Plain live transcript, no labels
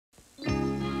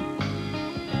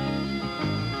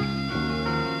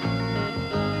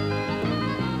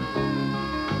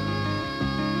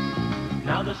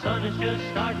sun is just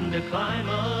starting to climb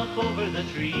up over the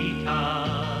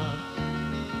treetops.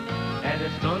 And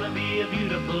it's gonna be a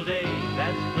beautiful day,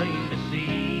 that's plain to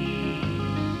see.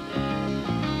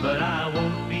 But I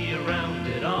won't be around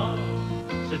at all,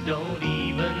 so don't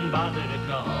even bother to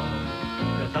call.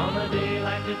 'Cause on a day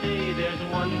like today, there's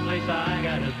one place I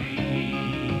gotta be.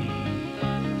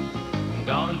 I'm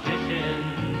gone fishing.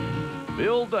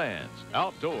 Bill Dance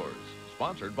Outdoors,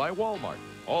 sponsored by Walmart.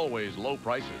 Always low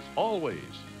prices, always.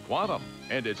 Quantum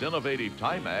and its innovative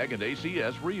Timag and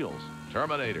ACS reels.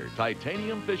 Terminator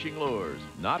titanium fishing lures,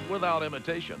 not without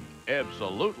imitation,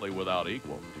 absolutely without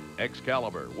equal.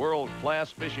 Excalibur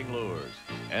world-class fishing lures.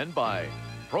 And by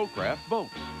ProCraft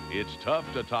Boats. It's tough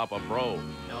to top a pro.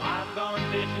 Now I've gone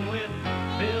fishing with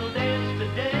Bill Dance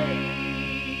today.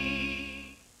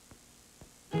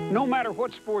 No matter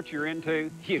what sport you're into,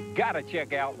 you gotta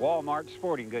check out Walmart's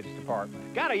sporting goods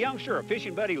department. Got a youngster or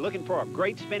fishing buddy looking for a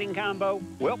great spinning combo?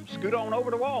 Well, scoot on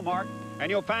over to Walmart and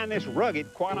you'll find this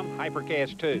rugged Quantum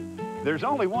Hypercast 2. There's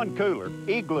only one cooler,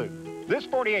 Igloo. This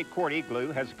 48-quart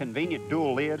Igloo has a convenient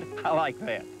dual lid. I like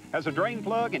that. Has a drain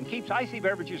plug and keeps icy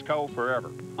beverages cold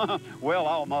forever. Well,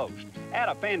 almost. At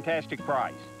a fantastic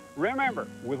price. Remember,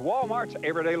 with Walmart's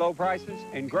everyday low prices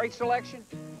and great selection,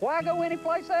 why go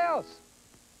anyplace else?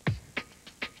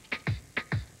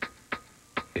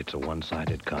 It's a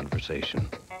one-sided conversation.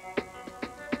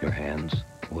 Your hands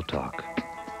will talk.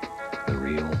 The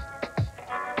reel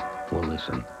will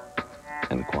listen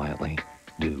and quietly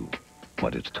do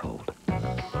what it's told.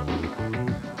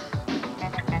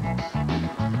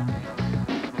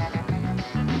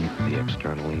 The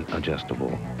externally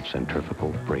adjustable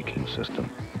centrifugal braking system,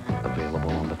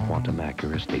 available on the Quantum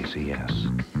Accurist ACS.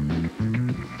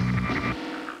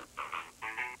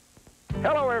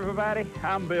 Hello, everybody.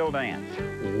 I'm Bill Dance.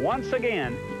 Once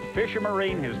again, Fisher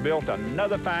Marine has built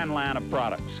another fine line of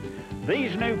products.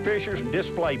 These new Fishers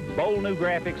display bold new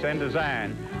graphics and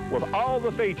design with all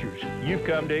the features you've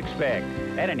come to expect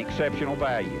at an exceptional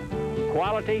value.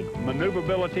 Quality,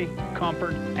 maneuverability,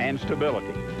 comfort, and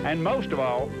stability. And most of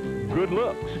all, good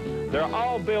looks. They're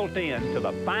all built in to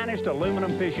the finest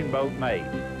aluminum fishing boat made.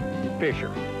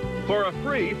 Fisher. For a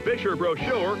free Fisher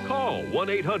brochure, call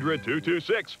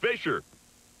 1-800-226-FISHER.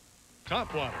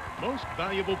 Topwater Most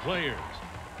Valuable Players.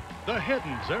 The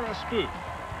Hedden Zara Spook.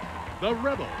 The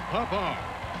Rebel Pop R.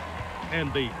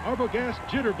 And the Arbogast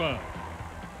Jitterbug.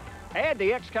 Add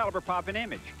the Excalibur Poppin'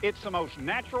 Image. It's the most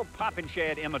natural poppin'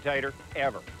 shad imitator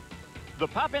ever. The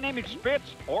Poppin' Image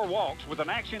spits or walks with an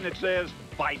action that says,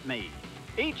 "Bite me."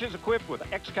 Each is equipped with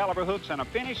Excalibur hooks and a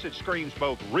finish that screams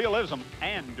both realism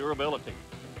and durability.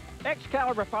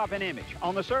 Excalibur Poppin' Image.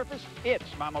 On the surface,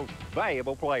 it's my most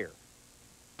valuable player.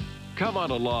 Come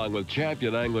on along with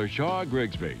champion angler Shaw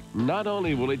Grigsby. Not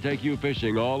only will he take you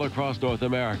fishing all across North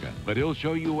America, but he'll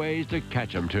show you ways to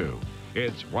catch them too.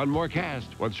 It's One More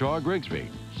Cast with Shaw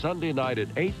Grigsby, Sunday night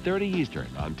at 8:30 Eastern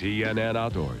on TNN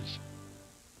Outdoors.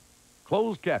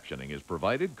 Closed captioning is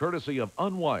provided courtesy of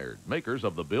Unwired, makers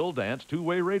of the Bill Dance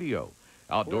two-way radio.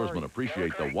 Outdoorsmen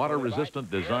appreciate the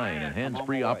water-resistant design and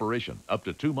hands-free operation. Up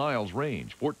to 2 miles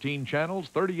range, 14 channels,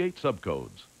 38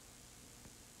 subcodes.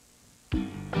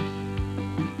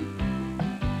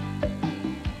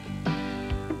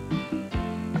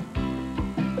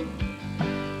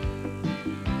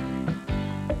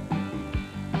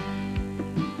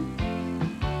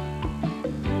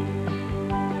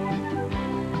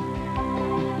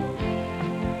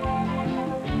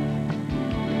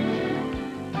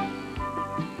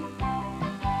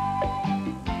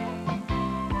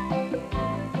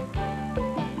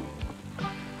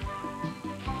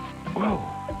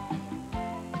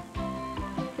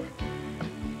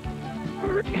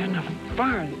 And the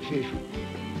fire that fish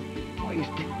weighs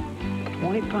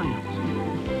 20 pounds.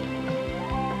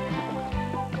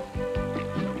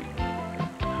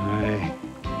 Hey.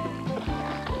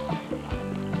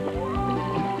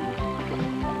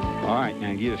 All right,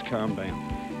 now you just calm down.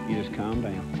 You just calm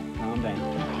down. Calm down.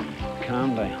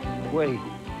 Calm down. Wait.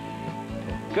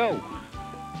 Go.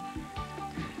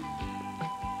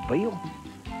 Bill,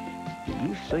 did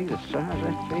you see the size of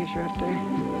that fish right there?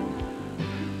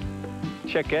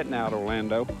 Check that now,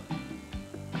 Orlando.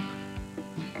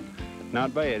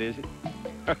 Not bad, is it?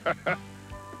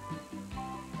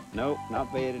 Nope,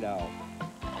 not bad at all.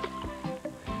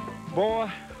 Boy,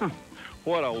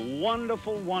 what a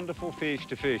wonderful, wonderful fish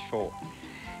to fish for.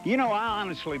 You know, I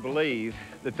honestly believe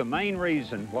that the main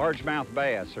reason largemouth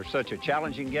bass are such a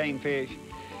challenging game fish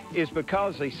is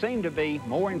because they seem to be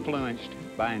more influenced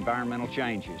by environmental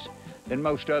changes than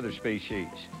most other species.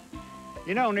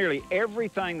 You know, nearly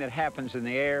everything that happens in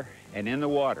the air and in the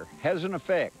water has an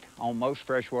effect on most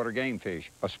freshwater game fish,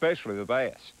 especially the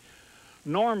bass.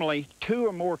 Normally, 2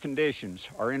 or more conditions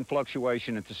are in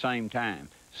fluctuation at the same time,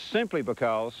 simply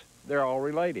because they're all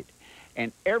related.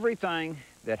 And everything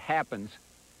that happens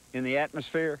in the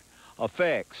atmosphere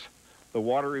affects the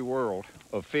watery world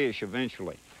of fish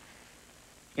eventually.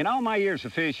 In all my years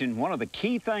of fishing, one of the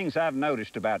key things I've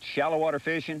noticed about shallow water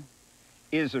fishing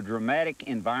is the dramatic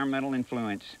environmental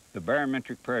influence the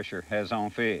barometric pressure has on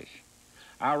fish.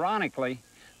 Ironically,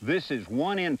 this is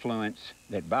one influence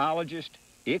that biologists,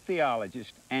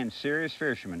 ichthyologists, and serious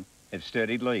fishermen have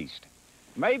studied least.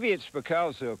 Maybe it's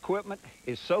because the equipment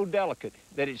is so delicate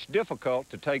that it's difficult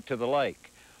to take to the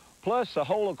lake. Plus, the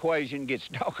whole equation gets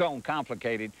doggone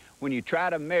complicated when you try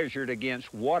to measure it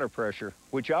against water pressure,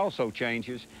 which also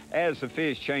changes as the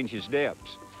fish changes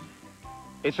depths.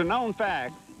 It's a known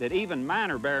fact that even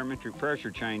minor barometric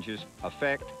pressure changes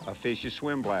affect a fish's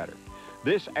swim bladder.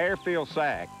 This air-filled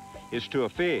sac is to a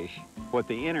fish what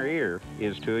the inner ear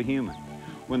is to a human.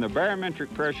 When the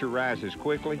barometric pressure rises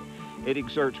quickly, it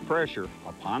exerts pressure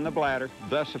upon the bladder,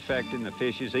 thus affecting the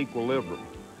fish's equilibrium,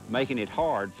 making it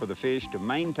hard for the fish to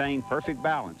maintain perfect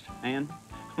balance. And,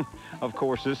 of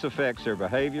course, this affects their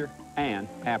behavior and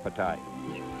appetite.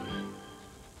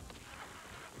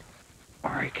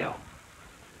 There you go.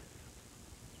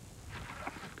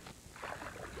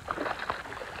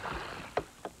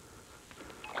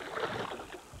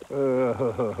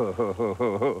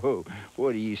 Oh,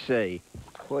 what do you say?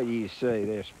 What do you say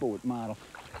there, sport model?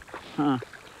 Huh?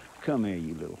 Come here,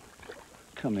 you little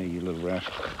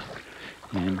rascal.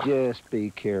 And just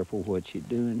be careful what you're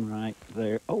doing right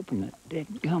there. Open that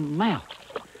dead-gum mouth.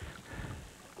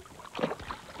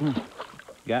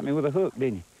 Got me with a hook,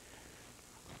 didn't you?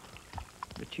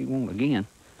 But you won't again.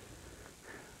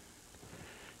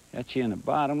 Got you in the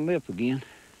bottom lip again.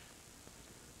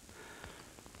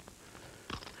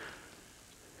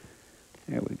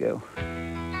 There we go.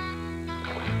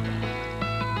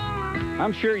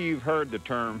 I'm sure you've heard the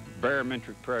term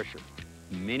barometric pressure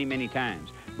many, many times,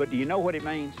 but do you know what it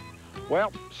means?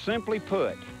 Well, simply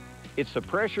put, it's the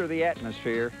pressure of the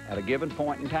atmosphere at a given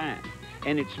point in time,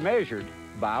 and it's measured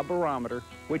by a barometer,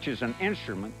 which is an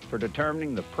instrument for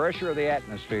determining the pressure of the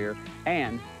atmosphere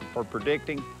and for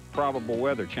predicting probable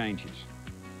weather changes.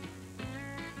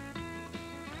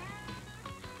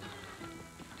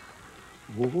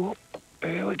 Whoop,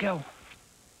 there we go.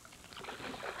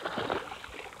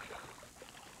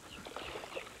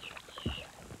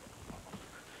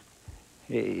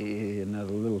 Hey,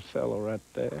 another little fellow right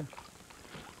there.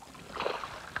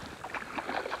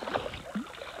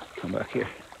 Come back here.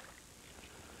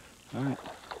 All right.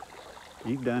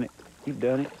 You've done it. You've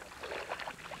done it.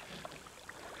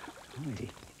 Easy,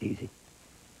 easy.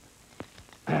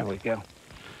 There we go.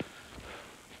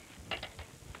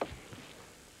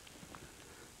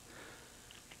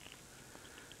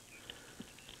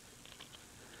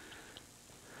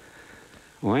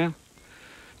 Well,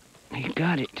 you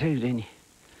got it too, didn't you?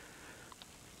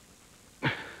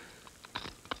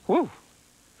 Whoa!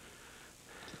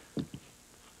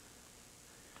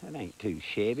 That ain't too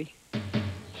shabby.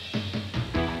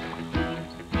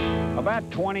 About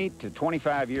 20 to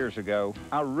 25 years ago,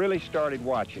 I really started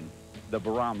watching the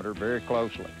barometer very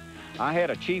closely. I had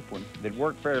a cheap one that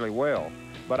worked fairly well,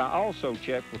 but I also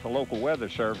checked with the local weather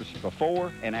service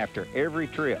before and after every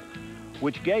trip,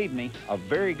 which gave me a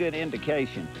very good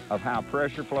indication of how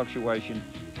pressure fluctuation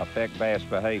affect bass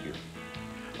behavior.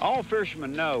 All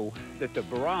fishermen know that the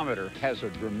barometer has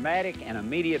a dramatic and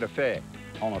immediate effect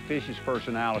on a fish's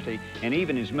personality and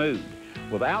even his mood.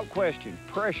 Without question,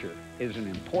 pressure is an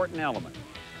important element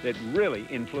that really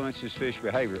influences fish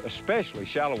behavior, especially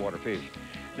shallow water fish.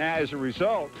 Now, as a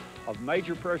result of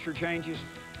major pressure changes,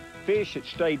 fish that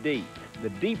stay deep, the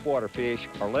deep water fish,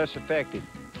 are less affected,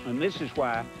 and this is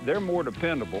why they're more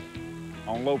dependable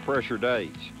on low pressure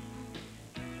days.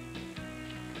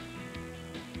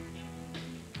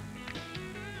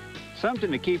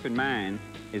 Something to keep in mind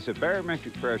is that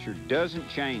barometric pressure doesn't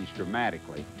change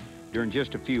dramatically during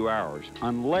just a few hours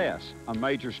unless a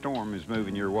major storm is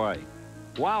moving your way.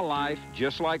 Wildlife,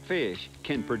 just like fish,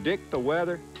 can predict the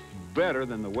weather better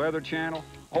than the Weather Channel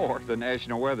or the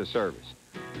National Weather Service.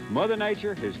 Mother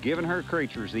Nature has given her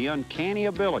creatures the uncanny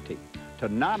ability to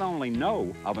not only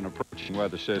know of an approaching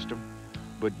weather system,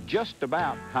 but just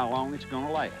about how long it's going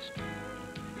to last.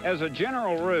 As a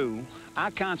general rule,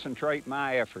 I concentrate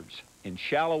my efforts in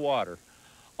shallow water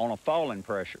on a falling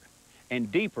pressure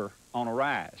and deeper on a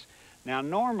rise. Now,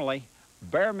 normally,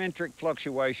 barometric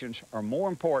fluctuations are more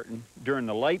important during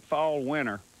the late fall,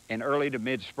 winter, and early to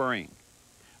mid-spring,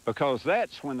 because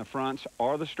that's when the fronts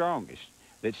are the strongest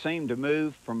that seem to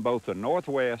move from both the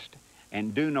northwest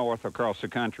and due north across the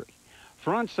country.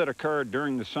 Fronts that occurred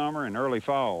during the summer and early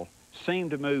fall seem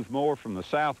to move more from the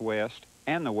southwest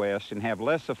and the west and have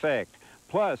less effect.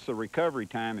 Plus, the recovery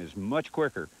time is much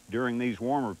quicker during these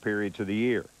warmer periods of the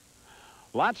year.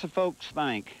 Lots of folks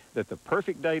think that the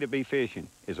perfect day to be fishing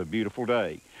is a beautiful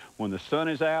day, when the sun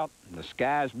is out, and the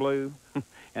sky is blue,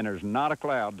 and there's not a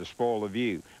cloud to spoil the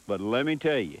view. But let me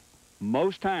tell you,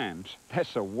 most times,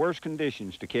 that's the worst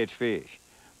conditions to catch fish,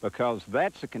 because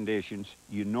that's the conditions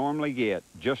you normally get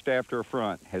just after a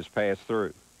front has passed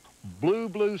through.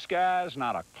 Blue skies,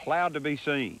 not a cloud to be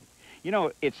seen. You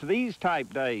know, it's these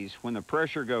type days when the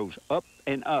pressure goes up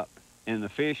and up, and the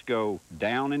fish go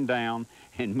down and down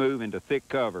and move into thick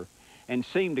cover and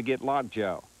seem to get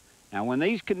lockjaw. Now, when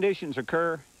these conditions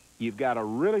occur, you've got to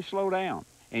really slow down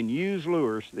and use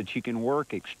lures that you can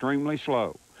work extremely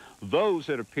slow. Those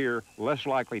that appear less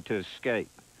likely to escape,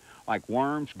 like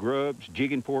worms, grubs,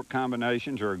 jig and pork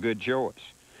combinations are a good choice.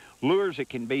 Lures that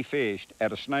can be fished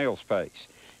at a snail's pace.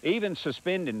 Even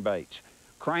suspending baits,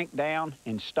 cranked down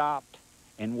and stopped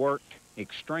and worked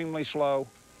extremely slow,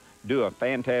 do a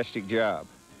fantastic job.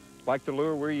 Like the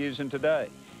lure we're using today.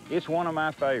 It's one of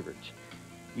my favorites.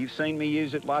 You've seen me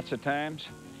use it lots of times.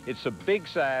 It's a big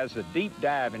size, a deep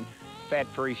diving,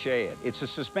 fat-free shad. It's a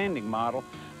suspending model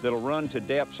that'll run to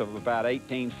depths of about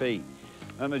 18 feet.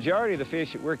 The majority of the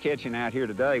fish that we're catching out here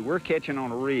today, we're catching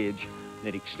on a ridge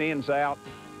that extends out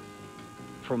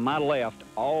from my left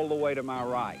all the way to my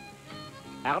right.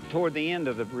 Out toward the end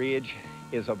of the ridge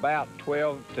is about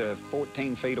 12 to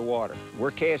 14 feet of water.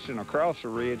 We're casting across the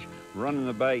ridge, running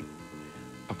the bait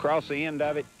across the end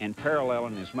of it and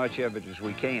paralleling as much of it as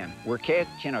we can. We're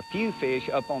catching a few fish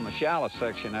up on the shallow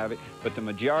section of it, but the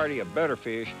majority of better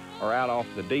fish are out off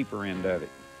the deeper end of it.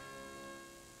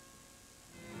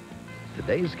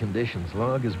 Today's Conditions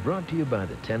Log is brought to you by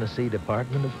the Tennessee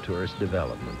Department of Tourist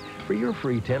Development. For your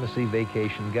free Tennessee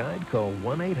vacation guide, call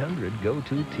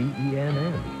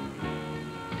 1-800-GO-TO-TENN.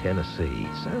 Tennessee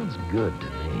sounds good to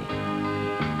me.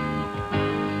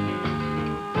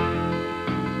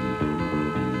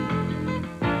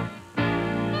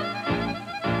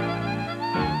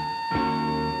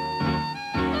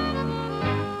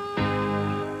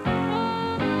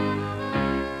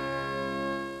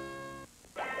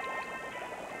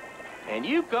 And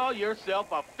you call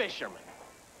yourself a fisherman.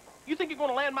 You think you're going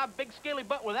to land my big scaly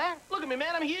butt with that? Look at me,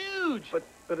 man, I'm huge. But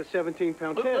a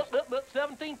 17-pound test.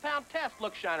 17-pound test.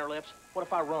 Look, Shiner Lips, what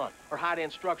if I run or hide in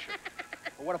structure?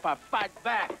 Or what if I fight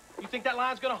back? You think that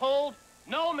line's going to hold?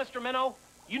 No, Mr. Minnow.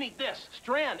 You need this,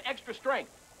 strand, extra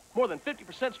strength. More than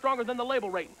 50% stronger than the label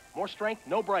rating. More strength,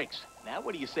 no breaks. Now,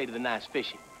 what do you say to the nice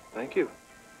fishing? Thank you.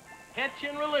 Catch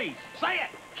and release. Say it.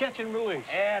 Catch and release.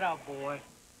 Atta boy.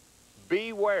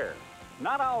 Beware.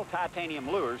 Not all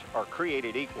titanium lures are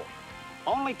created equal.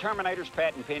 Only Terminator's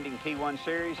patent-pending T1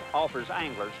 series offers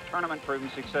anglers tournament-proven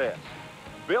success.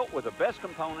 Built with the best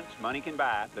components money can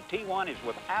buy, the T1 is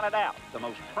without a doubt the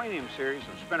most premium series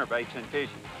of spinnerbaits in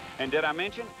fishing. And did I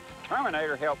mention,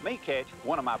 Terminator helped me catch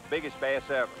one of my biggest bass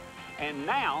ever. And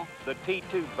now, the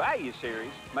T2 Value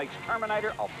series makes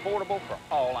Terminator affordable for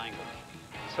all anglers.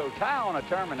 So tie on a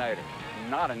Terminator,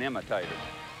 not an imitator.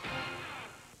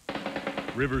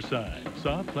 Riverside,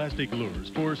 soft plastic lures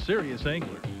for serious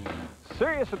anglers.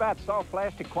 Serious about soft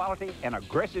plastic quality and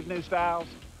aggressive new styles?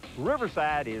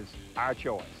 Riverside is our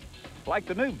choice. Like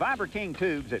the new Vibra King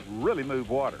tubes that really move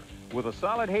water, with a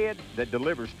solid head that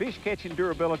delivers fish-catching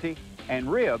durability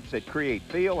and ribs that create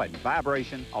feel and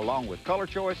vibration, along with color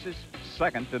choices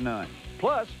second to none.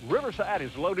 Plus, Riverside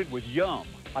is loaded with Yum,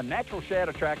 a natural shad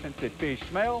attractant that fish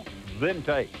smell, then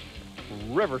taste.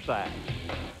 Riverside.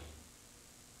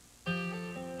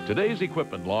 Today's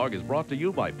equipment log is brought to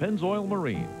you by Pennzoil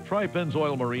Marine. Try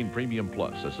Pennzoil Marine Premium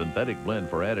Plus, a synthetic blend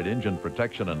for added engine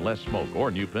protection and less smoke, or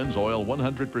new Pennzoil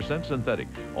 100% synthetic.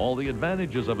 All the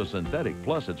advantages of a synthetic,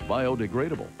 plus it's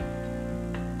biodegradable.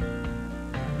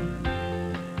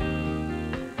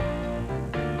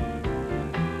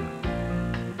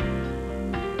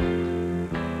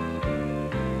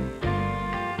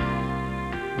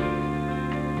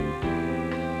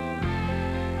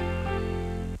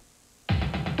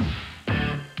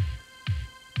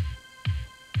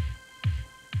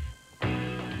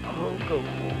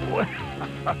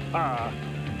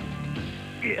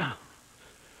 Yeah.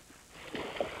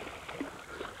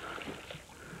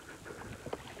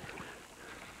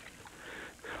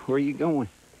 Where are you going?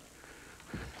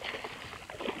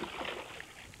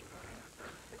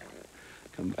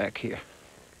 Come back here.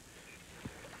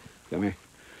 Come here.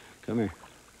 Come here.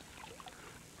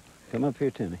 Come up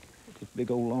here to me. This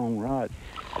big old long rod.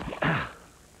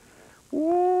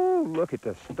 Woo, look at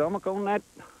the stomach on that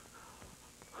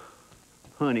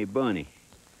honey bunny.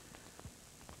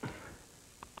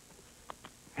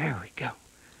 There we go.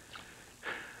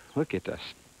 Look at this.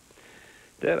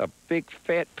 That a big,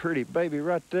 fat, pretty baby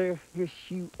right there. Yes,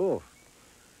 you are.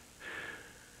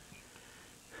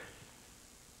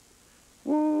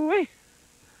 Woo-wee.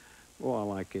 Oh, I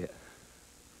like it.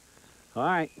 All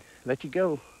right, let you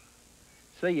go.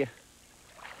 See ya.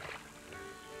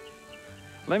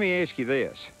 Let me ask you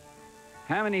this.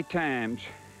 How many times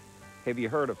have you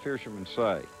heard a fisherman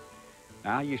say,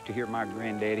 now, I used to hear my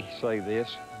granddaddy say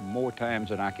this more times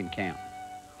than I can count.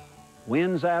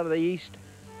 Winds out of the east,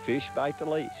 fish bite the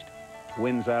least.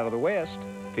 Winds out of the west,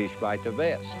 fish bite the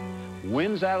best.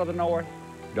 Winds out of the north,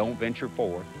 don't venture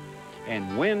forth.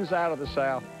 And winds out of the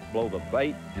south, blow the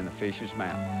bait in the fish's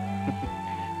mouth.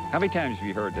 How many times have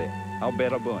you heard that? I'll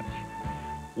bet a bunch.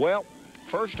 Well,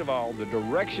 first of all, the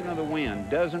direction of the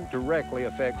wind doesn't directly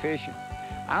affect fishing.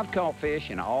 I've caught fish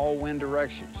in all wind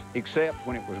directions, except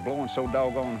when it was blowing so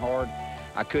doggone hard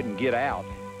I couldn't get out,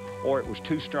 or it was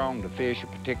too strong to fish a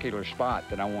particular spot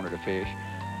that I wanted to fish.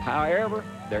 However,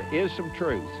 there is some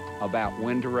truth about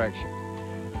wind direction.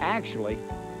 Actually,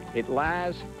 it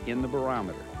lies in the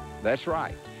barometer. That's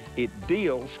right. It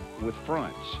deals with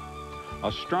fronts.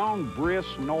 A strong,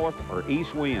 brisk north or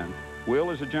east wind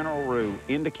will, as a general rule,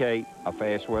 indicate a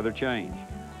fast weather change.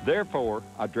 Therefore,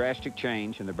 a drastic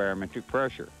change in the barometric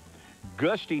pressure.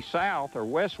 Gusty south or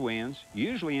west winds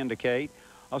usually indicate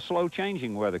a slow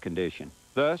changing weather condition,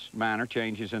 thus minor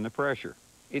changes in the pressure.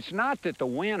 It's not that the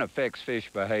wind affects fish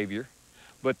behavior,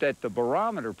 but that the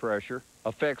barometer pressure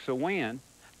affects the wind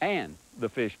and the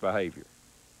fish behavior.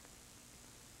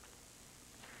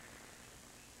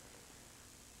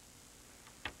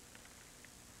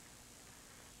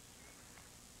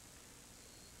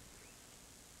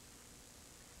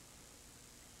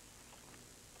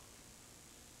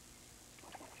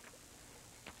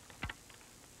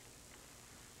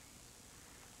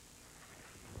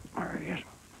 There he is.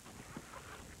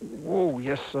 Whoa,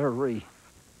 yes, sirree.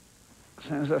 As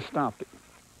soon as I stopped it.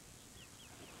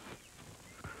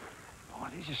 Boy,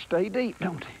 they just stay deep,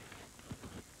 don't they?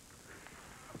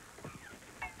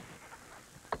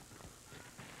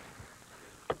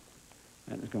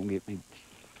 That is gonna get me.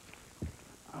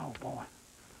 Oh, boy.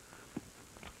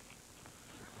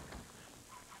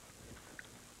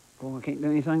 Boy, I can't do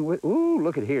anything with. Ooh,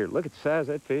 look at here. Look at the size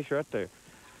of that fish right there.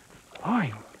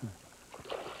 Boy.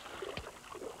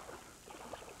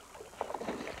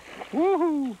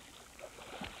 Woohoo!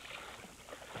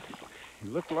 He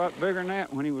looked a lot bigger than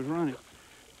that when he was running.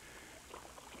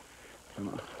 Come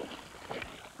on.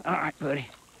 All right, buddy.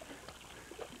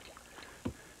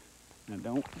 Now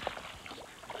don't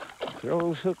throw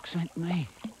those hooks at me.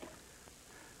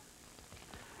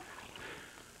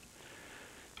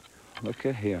 Look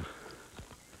at here.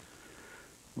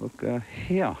 Look at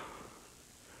here.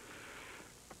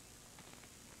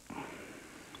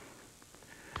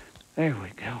 There we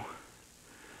go.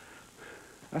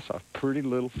 That's a pretty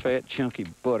little fat chunky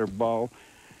butterball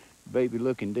baby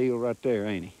looking deal right there,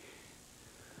 ain't he?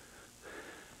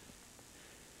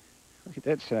 Look at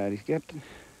that side. He's got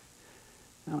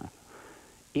the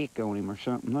ick on him or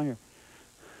something there.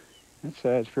 That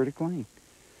side's pretty clean.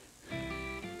 I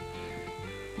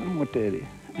don't know what that is.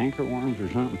 Anchor worms or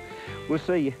something. We'll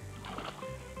see you.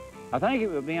 I think it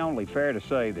would be only fair to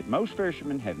say that most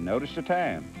fishermen have noticed a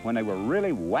time when they were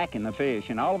really whacking the fish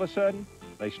and all of a sudden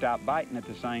they stopped biting at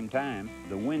the same time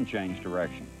the wind changed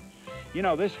direction. You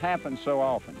know, this happens so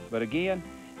often, but again,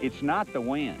 it's not the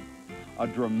wind. A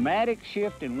dramatic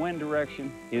shift in wind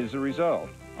direction is the result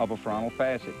of a frontal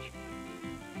passage.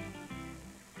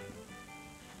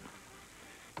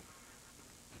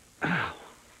 Oh,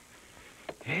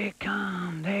 here it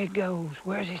comes, there it goes.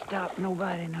 Where's it stopped?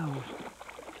 Nobody knows.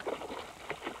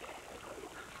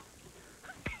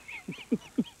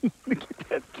 Look at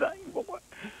that thing, boy.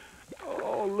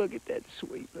 Oh, look at that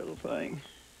sweet little thing.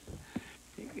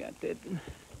 He got that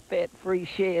fat-free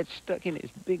shad stuck in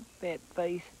his big fat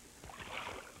face.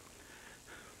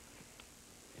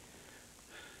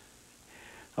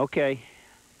 Okay,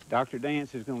 Dr.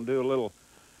 Dance is going to do a little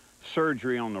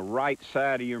surgery on the right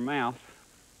side of your mouth.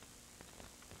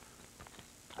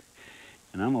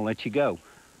 And I'm going to let you go.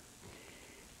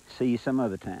 See you some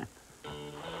other time.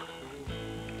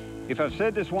 If I've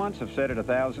said this once, I've said it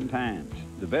 1,000 times.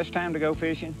 The best time to go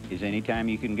fishing is any time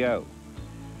you can go.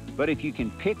 But if you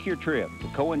can pick your trip to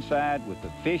coincide with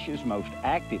the fish's most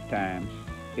active times,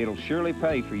 it'll surely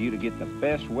pay for you to get the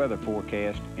best weather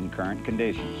forecast in current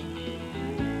conditions.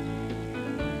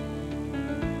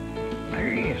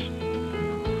 There he is.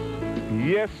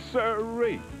 Yes,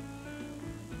 sirree.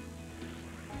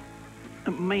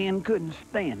 A man couldn't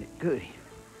stand it, could he?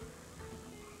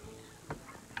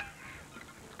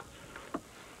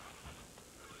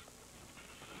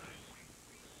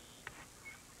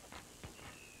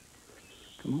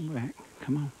 Come on back.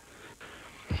 Come on.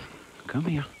 Come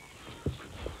here.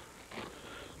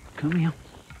 Come here.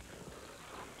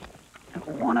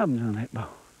 One of them's on that boat.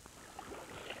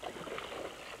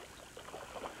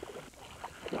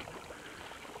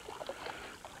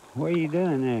 What are you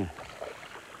doing there,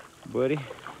 buddy? Come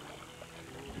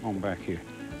on back here.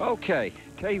 Okay,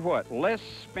 tell you what, let's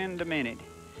spend a minute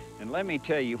and let me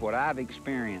tell you what I've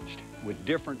experienced with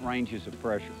different ranges of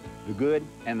pressure, the good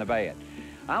and the bad.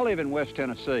 I live in West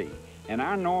Tennessee, and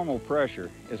our normal pressure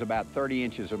is about 30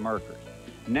 inches of mercury.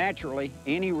 Naturally,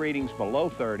 any readings below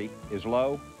 30 is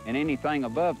low, and anything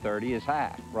above 30 is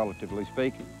high, relatively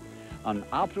speaking. An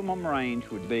optimum range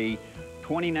would be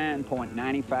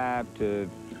 29.95 to,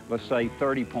 let's say,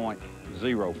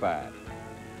 30.05.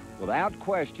 Without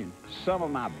question, some of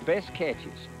my best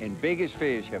catches and biggest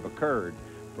fish have occurred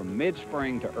from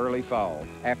mid-spring to early fall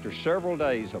after several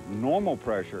days of normal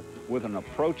pressure with an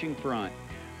approaching front,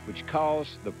 which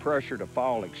caused the pressure to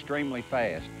fall extremely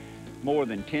fast, more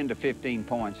than 10 to 15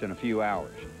 points in a few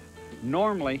hours.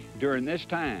 Normally, during this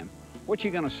time, what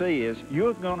you're gonna see is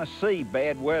you're gonna see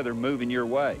bad weather moving your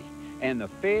way, and the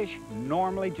fish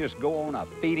normally just go on a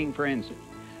feeding frenzy.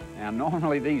 Now,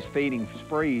 normally these feeding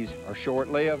sprees are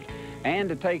short-lived, and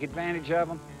to take advantage of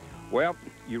them, well,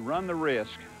 you run the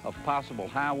risk of possible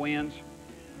high winds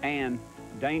and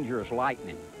dangerous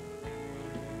lightning.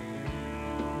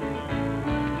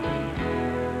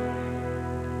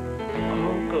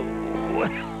 Oh, good.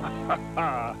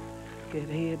 Good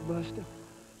head, Buster.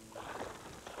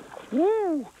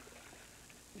 Woo!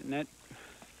 Isn't that...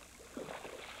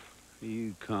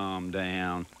 You calm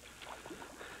down.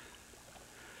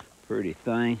 Pretty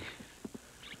thing.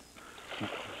 All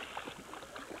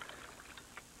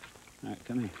right,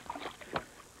 come here.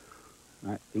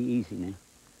 All right, be easy now.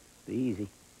 Be easy.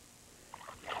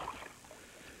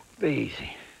 Be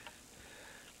easy.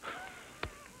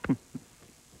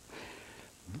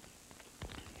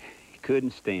 He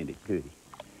couldn't stand it, could he?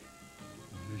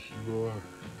 Yes, you are.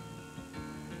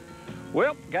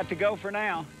 Well, got to go for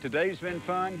now. Today's been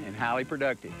fun and highly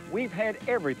productive. We've had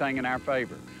everything in our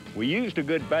favor. We used a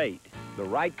good bait, the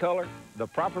right color, the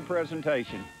proper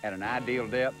presentation at an ideal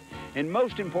depth, and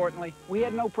most importantly, we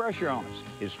had no pressure on us.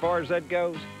 As far as that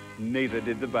goes, neither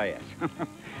did the bass.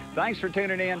 Thanks for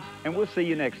tuning in, and we'll see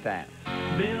you next time.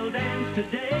 Bill dance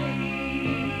today.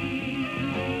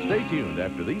 Stay tuned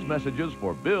after these messages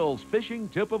for Bill's Fishing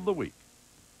Tip of the Week.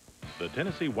 The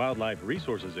Tennessee Wildlife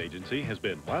Resources Agency has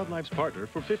been wildlife's partner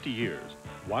for 50 years.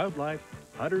 Wildlife,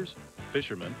 hunters,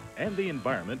 fishermen, and the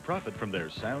environment profit from their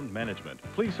sound management.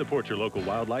 Please support your local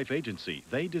wildlife agency.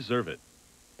 They deserve it.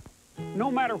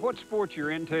 No matter what sport you're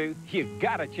into, you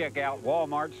gotta check out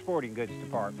Walmart's Sporting Goods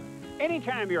Department.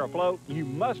 Anytime you're afloat, you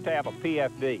must have a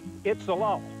PFD. It's the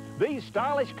law. These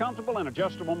stylish, comfortable, and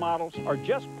adjustable models are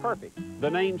just perfect.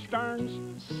 The name Stearns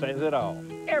says it all.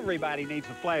 Everybody needs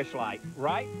a flashlight,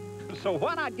 right? So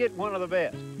why not get one of the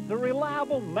best? The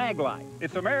reliable Maglite.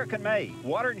 It's American-made,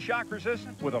 water and shock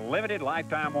resistant with a limited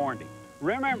lifetime warranty.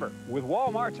 Remember, with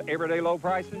Walmart's everyday low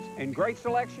prices and great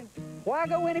selection, why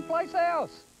go anyplace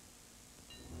else?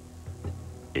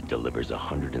 It delivers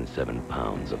 107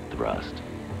 pounds of thrust.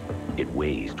 It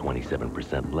weighs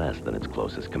 27% less than its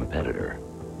closest competitor.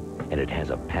 And it has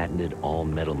a patented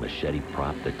all-metal machete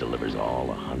prop that delivers all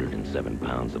 107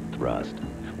 pounds of thrust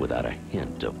without a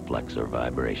hint of flex or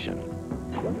vibration.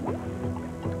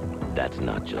 That's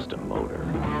not just a motor.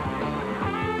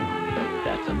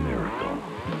 That's a miracle.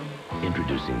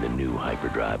 Introducing the new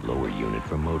Hyperdrive lower unit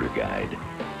from Motor Guide.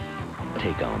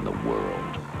 Take on the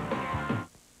world.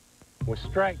 With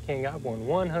Strike King, I've won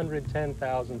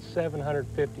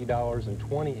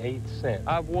 $110,750.28.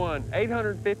 I've won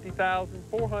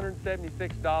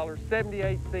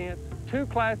 $850,476.78. 2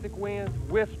 classic wins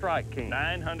with Strike King.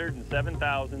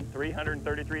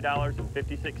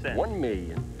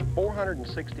 $907,333.56.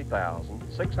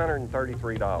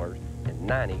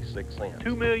 $1,460,633.96.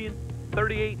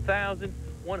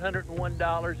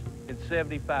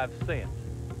 $2,038,101.75.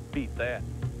 Beat that.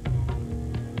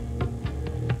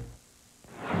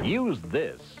 Use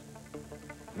this.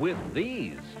 With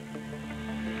these.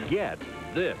 Get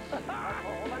this.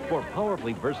 For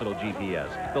powerfully versatile GPS,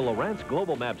 the Lowrance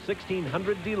Global Map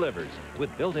 1600 delivers.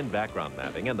 With built-in background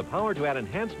mapping and the power to add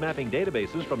enhanced mapping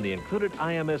databases from the included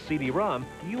IMS CD-ROM,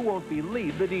 you won't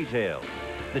believe the detail.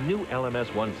 The new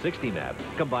LMS 160 map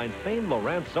combines famed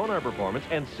Lowrance sonar performance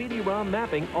and CD-ROM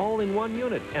mapping all in one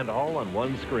unit and all on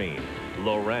one screen.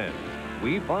 Lowrance.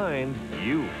 We find,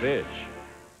 you fish.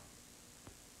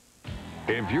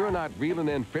 If you're not reeling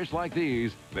in fish like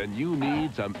these, then you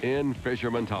need some In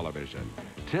Fisherman television.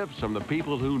 tips from the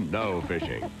people who know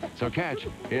fishing. So catch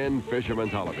In Fisherman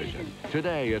Television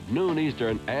today at noon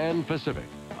Eastern and Pacific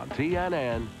on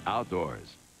TNN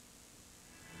Outdoors.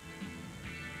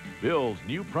 Bill's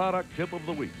new product tip of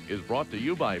the week is brought to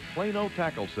you by Plano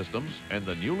Tackle Systems and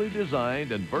the newly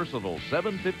designed and versatile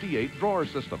 758 drawer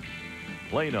system.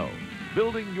 Plano,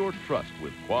 building your trust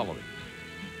with quality.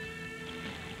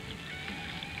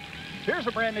 Here's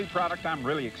a brand new product I'm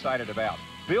really excited about.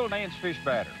 Bill Dance Fish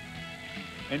Batter.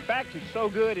 In fact, it's so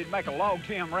good it'd make a log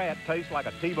jam rat taste like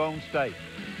a T-bone steak.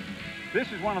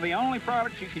 This is one of the only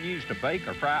products you can use to bake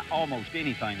or fry almost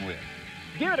anything with.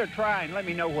 Give it a try and let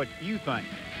me know what you think.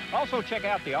 Also, check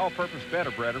out the all-purpose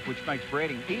Better Breader, which makes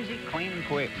breading easy, clean, and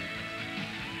quick.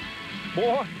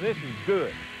 Boy, this is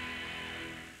good.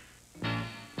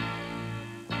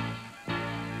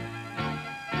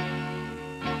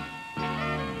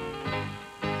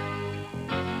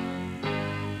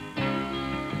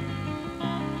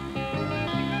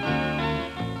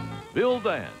 Bill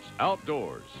Dance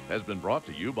Outdoors has been brought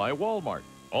to you by Walmart.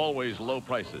 Always low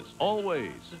prices,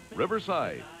 always.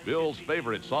 Riverside, Bill's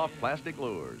favorite soft plastic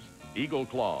lures. Eagle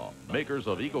Claw, makers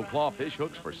of Eagle Claw fish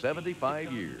hooks for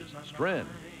 75 years. Stren,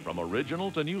 from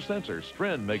original to new sensor,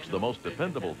 Stren makes the most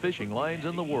dependable fishing lines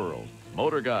in the world.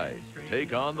 Motor Guide,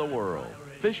 take on the world.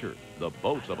 Fisher, the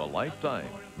boats of a lifetime.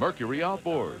 Mercury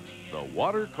Outboards, the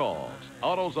water calls.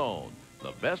 AutoZone,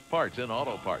 the best parts in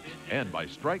auto parts. And by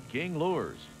Strike King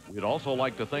Lures. We'd also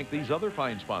like to thank these other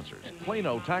fine sponsors: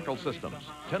 Plano Tackle Systems,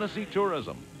 Tennessee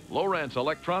Tourism, Lowrance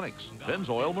Electronics,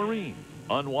 Pennzoil Marine,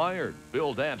 Unwired,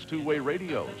 Bill Dance two-way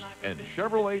radios, and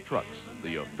Chevrolet Trucks,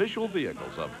 the official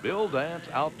vehicles of Bill Dance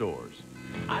Outdoors.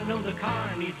 I know the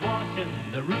car needs washing,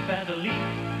 the roof had a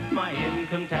leak. My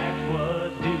income tax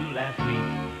was due last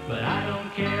week. But I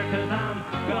don't care, 'cause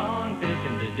I'm gone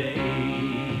fishing today.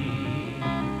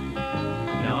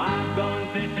 Now I've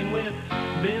gone fishing with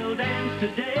Bill Dance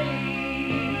today.